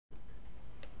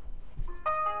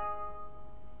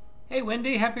Hey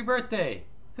Wendy, happy birthday!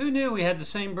 Who knew we had the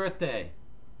same birthday?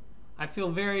 I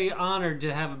feel very honored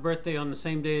to have a birthday on the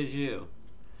same day as you.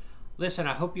 Listen,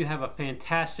 I hope you have a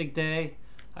fantastic day.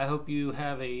 I hope you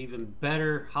have an even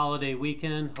better holiday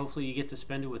weekend. Hopefully you get to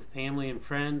spend it with family and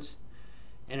friends.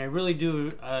 And I really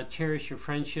do cherish your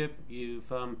friendship. You've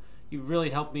really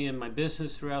helped me in my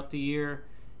business throughout the year,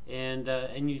 and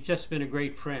you've just been a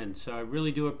great friend. So I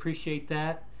really do appreciate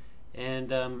that.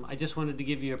 And I just wanted to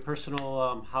give you a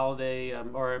personal holiday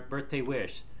or a birthday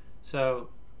wish. So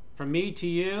from me to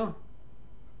you,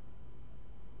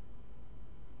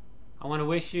 I want to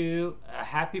wish you a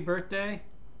happy birthday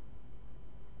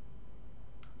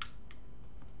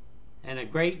and a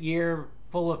great year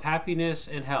full of happiness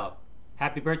and health.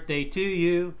 Happy birthday to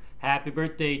you. Happy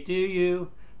birthday to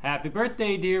you. Happy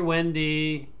birthday, dear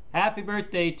Wendy. Happy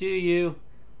birthday to you.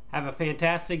 Have a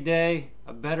fantastic day,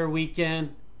 a better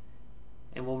weekend,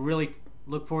 and we'll really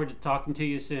look forward to talking to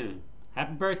you soon.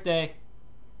 Happy birthday.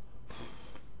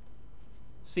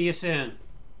 See you soon.